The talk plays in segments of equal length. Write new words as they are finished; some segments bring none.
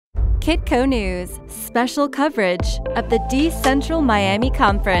Kitco News, special coverage of the Decentral Miami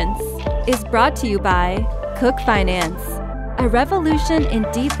Conference, is brought to you by Cook Finance, a revolution in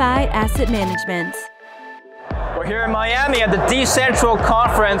DeFi asset management. We're here in Miami at the Decentral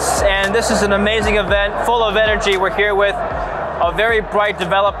Conference, and this is an amazing event, full of energy. We're here with a very bright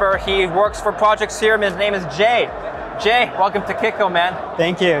developer. He works for Project Serum. His name is Jay. Jay, welcome to Kitco, man.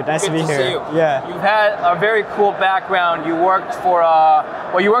 Thank you. Nice to be here. See you. Yeah. You've had a very cool background. You worked for,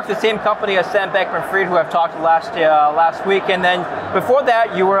 you worked at the same company as Sam Bankman-Fried, who I've talked to last week, and then before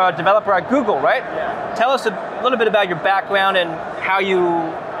that, you were a developer at Google, right? Yeah. Tell us a little bit about your background and how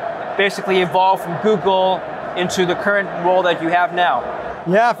you basically evolved from Google into the current role that you have now.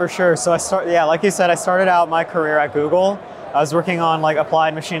 Yeah, for sure. So like you said, I started out my career at Google. I was working on like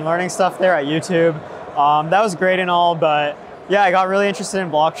applied machine learning stuff there at YouTube. That was great and all, but yeah, I got really interested in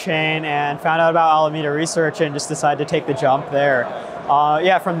blockchain and found out about Alameda Research and just decided to take the jump there.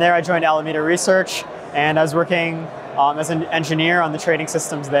 From there I joined Alameda Research and I was working as an engineer on the trading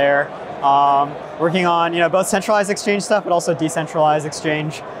systems there, working on both centralized exchange stuff, but also decentralized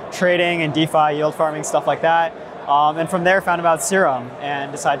exchange trading and DeFi, yield farming, stuff like that. And from there found about Serum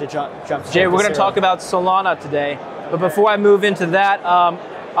and decided to jump. Jay, we're going to talk about Solana today, but before I move into that,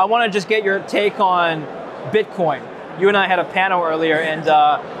 I want to just get your take on Bitcoin. You and I had a panel earlier, and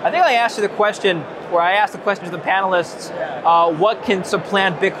I think I asked you the question, or I asked the question to the panelists, what can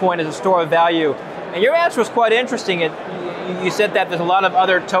supplant Bitcoin as a store of value? And your answer was quite interesting. You said that there's a lot of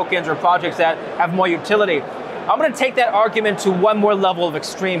other tokens or projects that have more utility. I'm going to take that argument to one more level of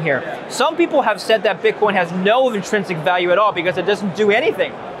extreme here. Some people have said that Bitcoin has no intrinsic value at all because it doesn't do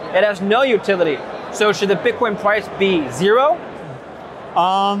anything. It has no utility. So should the Bitcoin price be zero?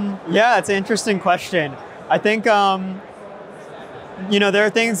 Yeah, it's an interesting question. I think, there are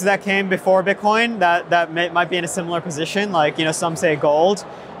things that came before Bitcoin that might be in a similar position, like, some say gold,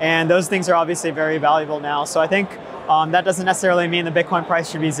 and those things are obviously very valuable now. So I think that doesn't necessarily mean the Bitcoin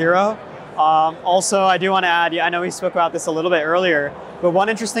price should be zero. Also, I do want to add, I know we spoke about this a little bit earlier, but one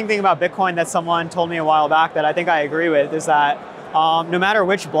interesting thing about Bitcoin that someone told me a while back that I think I agree with is that no matter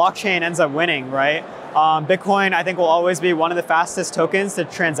which blockchain ends up winning, right? Bitcoin, I think, will always be one of the fastest tokens to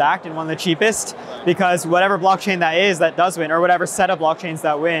transact and one of the cheapest, because whatever blockchain that does win, or whatever set of blockchains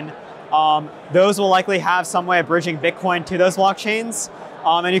that win, those will likely have some way of bridging Bitcoin to those blockchains.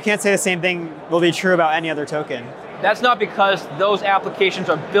 And you can't say the same thing will be true about any other token. That's not because those applications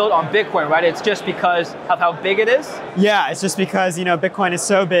are built on Bitcoin, right? It's just because of how big it is? Yeah, it's just because, Bitcoin is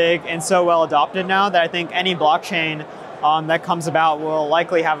so big and so well adopted now that I think any blockchain that comes about will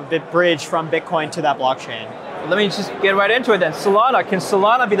likely have a bit bridge from Bitcoin to that blockchain. Let me just get right into it then. Solana, can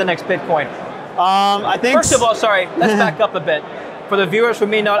Solana be the next Bitcoin? I think... First of all, sorry, let's back up a bit. For the viewers who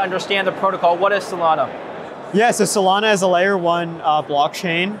may not understand the protocol, what is Solana? Yeah, so Solana is a layer 1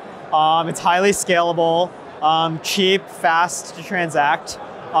 blockchain. It's highly scalable, cheap, fast to transact,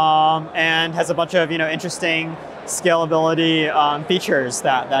 and has a bunch of interesting scalability features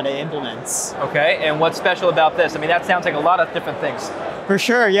that it implements. Okay, and what's special about this? I mean, that sounds like a lot of different things. For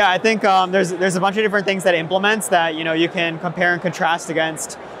sure, yeah. I think there's a bunch of different things that it implements that you can compare and contrast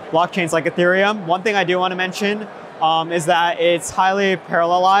against blockchains like Ethereum. One thing I do want to mention is that it's highly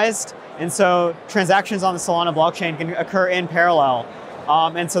parallelized, and so transactions on the Solana blockchain can occur in parallel.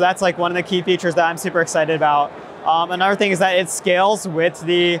 And so that's like one of the key features that I'm super excited about. Another thing is that it scales with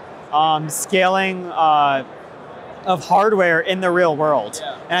the scaling of hardware in the real world.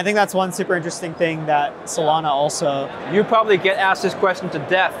 Yeah. And I think that's one super interesting thing that Solana also... You probably get asked this question to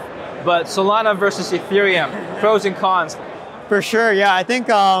death, but Solana versus Ethereum, pros and cons. For sure, yeah. I think,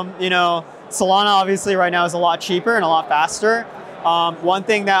 Solana obviously right now is a lot cheaper and a lot faster. One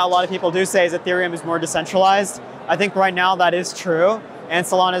thing that a lot of people do say is Ethereum is more decentralized. I think right now that is true. And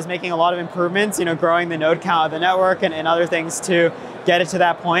Solana is making a lot of improvements, growing the node count of the network and other things to get it to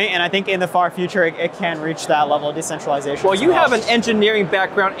that point. And I think in the far future, it can reach that level of decentralization. Well, you have an engineering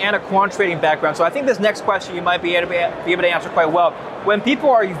background and a quant trading background. So I think this next question you might be able to answer quite well. When people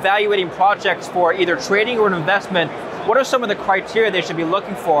are evaluating projects for either trading or an investment, what are some of the criteria they should be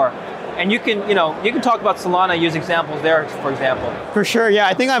looking for? And you can talk about Solana, use examples there, for example. For sure, yeah.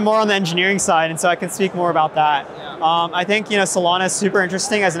 I think I'm more on the engineering side, and so I can speak more about that. Yeah. I think Solana is super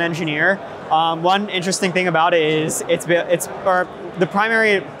interesting as an engineer. One interesting thing about it is the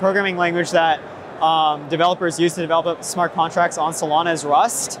primary programming language that developers use to develop smart contracts on Solana is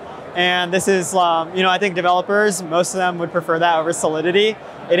Rust. And this is, I think developers, most of them would prefer that over Solidity.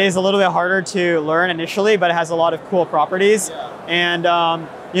 It is a little bit harder to learn initially, but it has a lot of cool properties. Yeah. And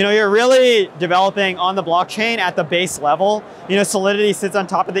you're really developing on the blockchain at the base level. Solidity sits on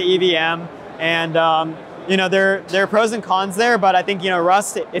top of the EVM, and there are pros and cons there, but I think,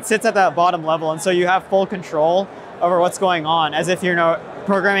 Rust, it sits at that bottom level. And so you have full control over what's going on as if you're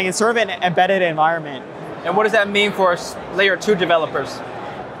programming in sort of an embedded environment. And what does that mean for layer 2 developers?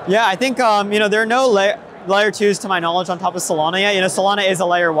 Yeah, I think, there are no layer 2s to my knowledge on top of Solana yet. Solana is a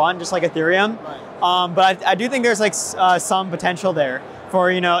layer 1, just like Ethereum. Right. But I do think there's like some potential there for,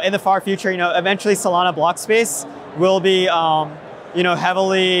 in the far future, eventually Solana block space will be,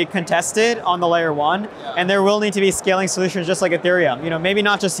 heavily contested on the layer 1. Yeah. And there will need to be scaling solutions just like Ethereum. Maybe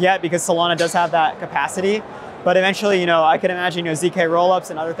not just yet because Solana does have that capacity. But eventually, I could imagine, ZK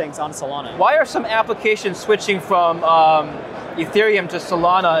rollups and other things on Solana. Why are some applications switching from Ethereum to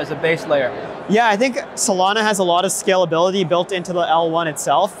Solana as a base layer? Yeah, I think Solana has a lot of scalability built into the L1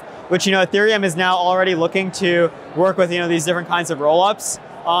 itself, which, Ethereum is now already looking to work with, these different kinds of rollups.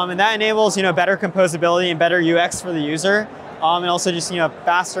 And that enables, better composability and better UX for the user. And also just,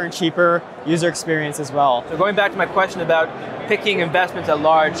 faster and cheaper user experience as well. So going back to my question about picking investments at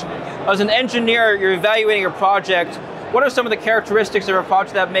large, as an engineer, you're evaluating your project. What are some of the characteristics of a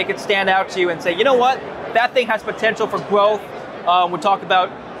project that make it stand out to you and say, you know what, that thing has potential for growth? We talk about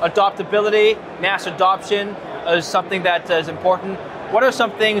adoptability, mass adoption is something that is important. What are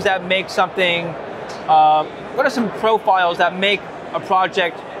some things that make something, what are some profiles that make a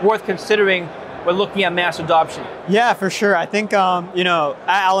project worth considering when looking at mass adoption? Yeah, for sure. I think, at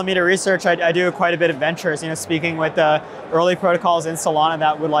Alameda Research, I do quite a bit of ventures, speaking with the early protocols in Solana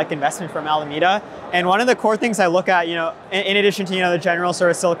that would like investment from Alameda. And one of the core things I look at, in addition to, the general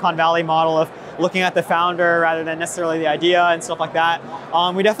sort of Silicon Valley model of looking at the founder rather than necessarily the idea and stuff like that,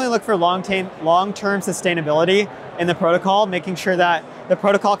 we definitely look for long-term sustainability in the protocol, making sure that the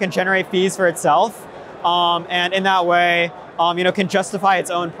protocol can generate fees for itself. And in that way, can justify its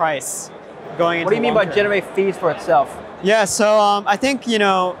own price. What do you mean by generate fees for itself? Yeah, so I think,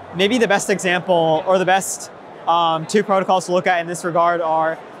 maybe the best example or the best 2 protocols to look at in this regard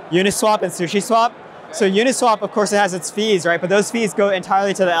are Uniswap and SushiSwap. So Uniswap, of course, it has its fees, right? But those fees go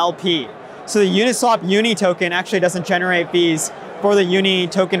entirely to the LP. So the Uniswap Uni token actually doesn't generate fees for the Uni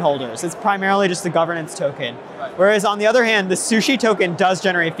token holders. It's primarily just a governance token. Right. Whereas on the other hand, the Sushi token does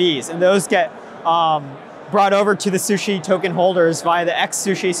generate fees, and those get brought over to the Sushi token holders via the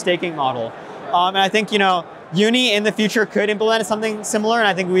XSushi staking model. And I think, Uni in the future could implement something similar, and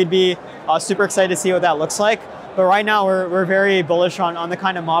I think we'd be super excited to see what that looks like. But right now, we're very bullish on the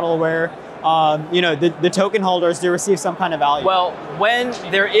kind of model where, the token holders do receive some kind of value. Well, when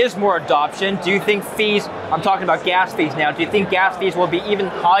there is more adoption, do you think fees, I'm talking about gas fees now, do you think gas fees will be even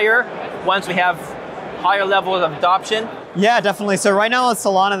higher once we have higher levels of adoption? Yeah, definitely. So right now on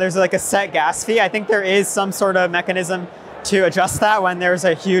Solana, there's like a set gas fee. I think there is some sort of mechanism to adjust that when there's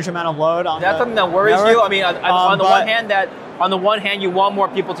a huge amount of load on That's something that worries network. You? I mean, on the one hand, you want more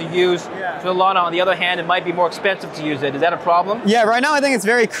people to use Solana. On the other hand, it might be more expensive to use it. Is that a problem? Yeah, right now I think it's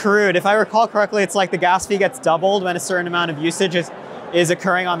very crude. If I recall correctly, it's like the gas fee gets doubled when a certain amount of usage is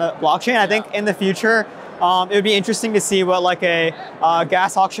occurring on the blockchain. I think in the future, it would be interesting to see what like a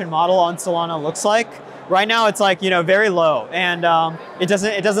gas auction model on Solana looks like. Right now, it's like very low, and it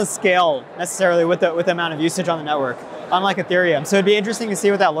doesn't scale necessarily with the amount of usage on the network, unlike Ethereum. So it'd be interesting to see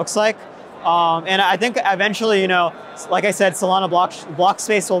what that looks like. And I think eventually, like I said, Solana block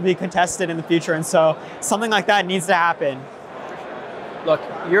space will be contested in the future, and so something like that needs to happen. Look,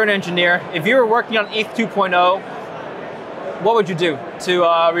 you're an engineer. If you were working on ETH 2.0, what would you do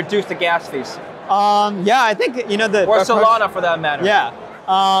to reduce the gas fees? Yeah, I think or Solana for that matter. Yeah.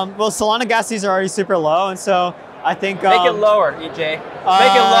 Well, Solana gas fees are already super low, and so I think make it lower, EJ. Make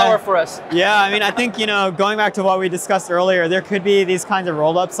it lower for us. Yeah, I mean, I think going back to what we discussed earlier, there could be these kinds of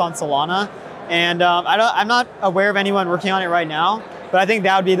rollups on Solana, and I'm not aware of anyone working on it right now, but I think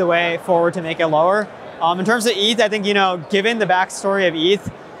that would be the way forward to make it lower. In terms of ETH, I think given the backstory of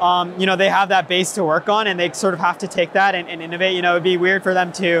ETH, they have that base to work on, and they sort of have to take that and innovate. It'd be weird for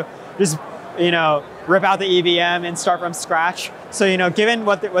them to just rip out the EVM and start from scratch. So given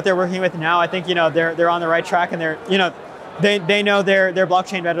what they're working with now, I think they're on the right track, and they know their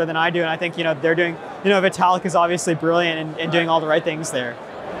blockchain better than I do, and I think they're doing Vitalik is obviously brilliant and doing all the right things there.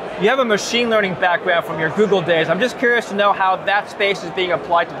 You have a machine learning background from your Google days. I'm just curious to know how that space is being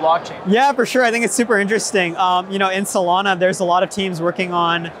applied to blockchain. Yeah, for sure. I think it's super interesting. In Solana, there's a lot of teams working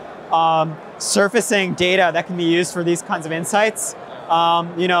on surfacing data that can be used for these kinds of insights.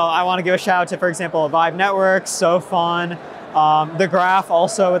 I want to give a shout out to, for example, Vibe Networks, SoFun, The Graph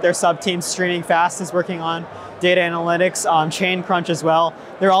also with their sub-team Streaming Fast is working on data analytics, Chain Crunch as well.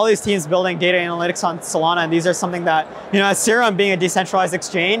 There are all these teams building data analytics on Solana, and these are something that, as Serum being a decentralized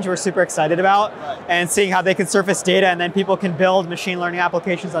exchange, we're super excited about, and seeing how they can surface data, and then people can build machine learning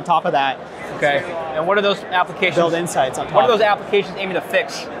applications on top of that. Okay, and what are those applications? Build insights on top. What are those applications aiming to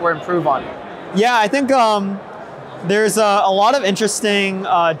fix or improve on? Yeah, I think there's a lot of interesting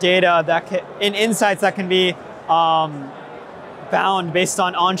data in insights that can be found based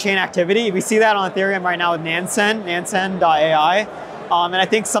on-chain activity. We see that on Ethereum right now with Nansen.ai. And I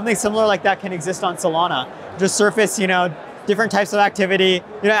think something similar like that can exist on Solana. Just surface, different types of activity.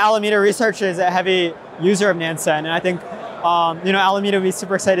 Alameda Research is a heavy user of Nansen, and I think, Alameda would be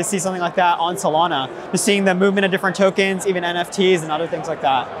super excited to see something like that on Solana. Just seeing the movement of different tokens, even NFTs and other things like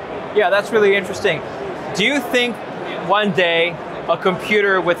that. Yeah, that's really interesting. Do you think one day a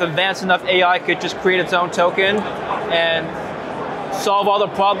computer with advanced enough AI could just create its own token and solve all the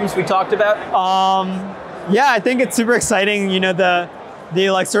problems we talked about? Yeah, I think it's super exciting, the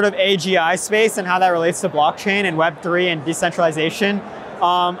like sort of AGI space and how that relates to blockchain and Web3 and decentralization.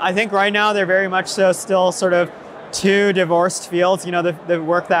 I think right now they're very much so still sort of two divorced fields. The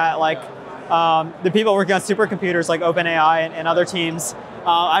work that the people working on supercomputers like OpenAI and other teams,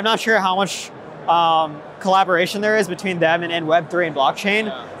 I'm not sure how much collaboration there is between them and Web3 and blockchain,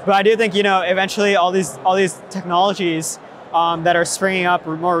 but I do think, eventually all these technologies that are springing up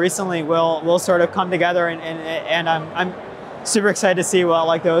more recently will sort of come together, and I'm super excited to see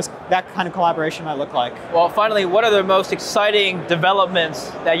what that kind of collaboration might look like. Well, finally, what are the most exciting developments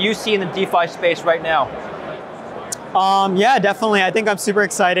that you see in the DeFi space right now? Yeah, definitely. I think I'm super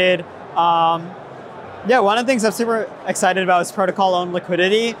excited. Yeah, one of the things I'm super excited about is protocol-owned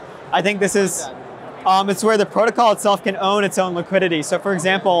liquidity. I think this is it's where the protocol itself can own its own liquidity. So, for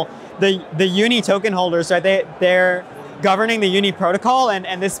example, the Uni token holders, right? They're governing the Uni protocol,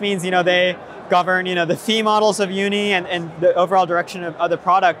 and this means they govern the fee models of Uni and the overall direction of the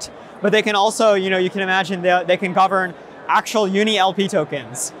product. But they can also you can imagine they can govern actual Uni LP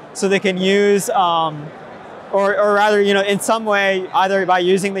tokens. So they can use or rather in some way, either by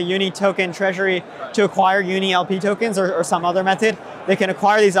using the Uni token treasury to acquire Uni LP tokens or some other method, they can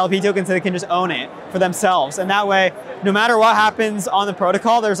acquire these LP tokens so they can just own it for themselves. And that way, no matter what happens on the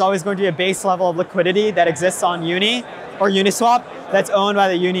protocol, there's always going to be a base level of liquidity that exists on Uni or Uniswap that's owned by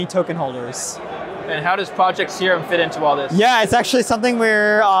the Uni token holders. And how does Project Serum fit into all this? Yeah, it's actually something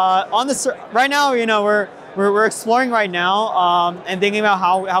we're on this right now. We're exploring right now and thinking about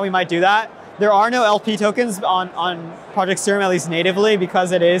how we might do that. There are no LP tokens on Project Serum, at least natively,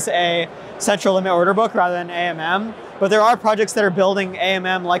 because it is a central limit order book rather than AMM. But there are projects that are building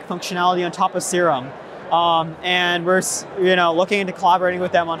AMM-like functionality on top of Serum, and we're looking into collaborating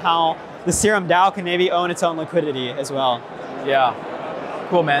with them on how the Serum DAO can maybe own its own liquidity as well. Yeah,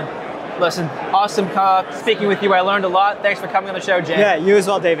 cool, man. Listen, awesome speaking with you. I learned a lot. Thanks for coming on the show, Jay. Yeah, you as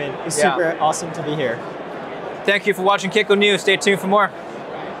well, David. It's super awesome to be here. Thank you for watching Kitco News. Stay tuned for more.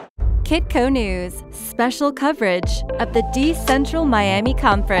 Kitco News special coverage of the Decentral Miami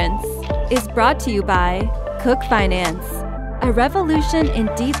Conference is brought to you by Cook Finance, a revolution in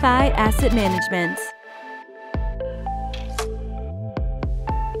DeFi asset management.